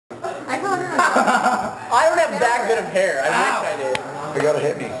that good of hair. I wish I did. You gotta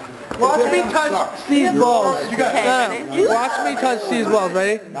hit me. Watch me touch Steve's balls. You got Watch me touch Steve's balls.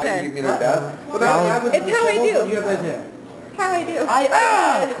 Ready? Now you give me their dad. It's how I do. How I do.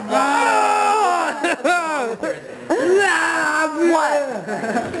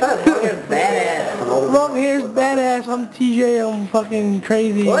 badass. Long hair's badass. I'm TJ. I'm fucking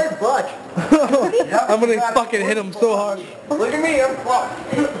crazy. What? Fuck. I'm gonna fucking hit him so hard. Look at me. I'm fucked.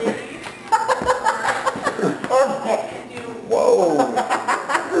 Whoa.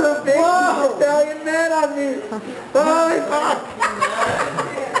 The big Italian man on me. Oh, fuck.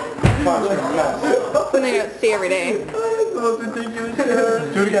 Something I don't see every day.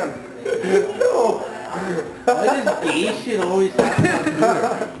 Do it again. Why does gay shit always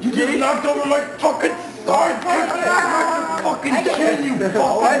happen? You just knocked over my fucking side. Fucking kill you,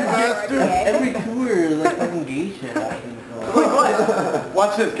 fucking bastard. Every tour, like fucking gay shit happens. Wait, what?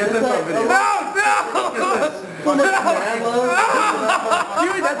 Watch this. Get this on video. No! Man love.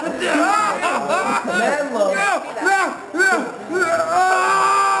 Dude, that's what Man love.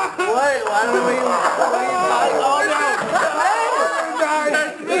 What? Why don't we? Oh no!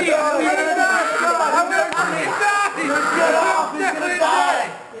 That's me!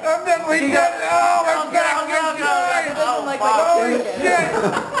 I'm definitely dead! Oh my god! Oh shit!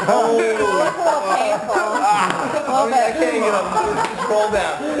 I can't get up. Roll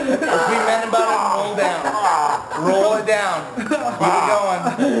down. Let's be men about it. Roll down. Roll it down. Keep it going.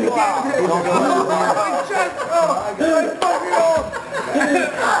 Keep it going.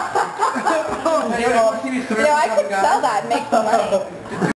 I could sell that and make some money.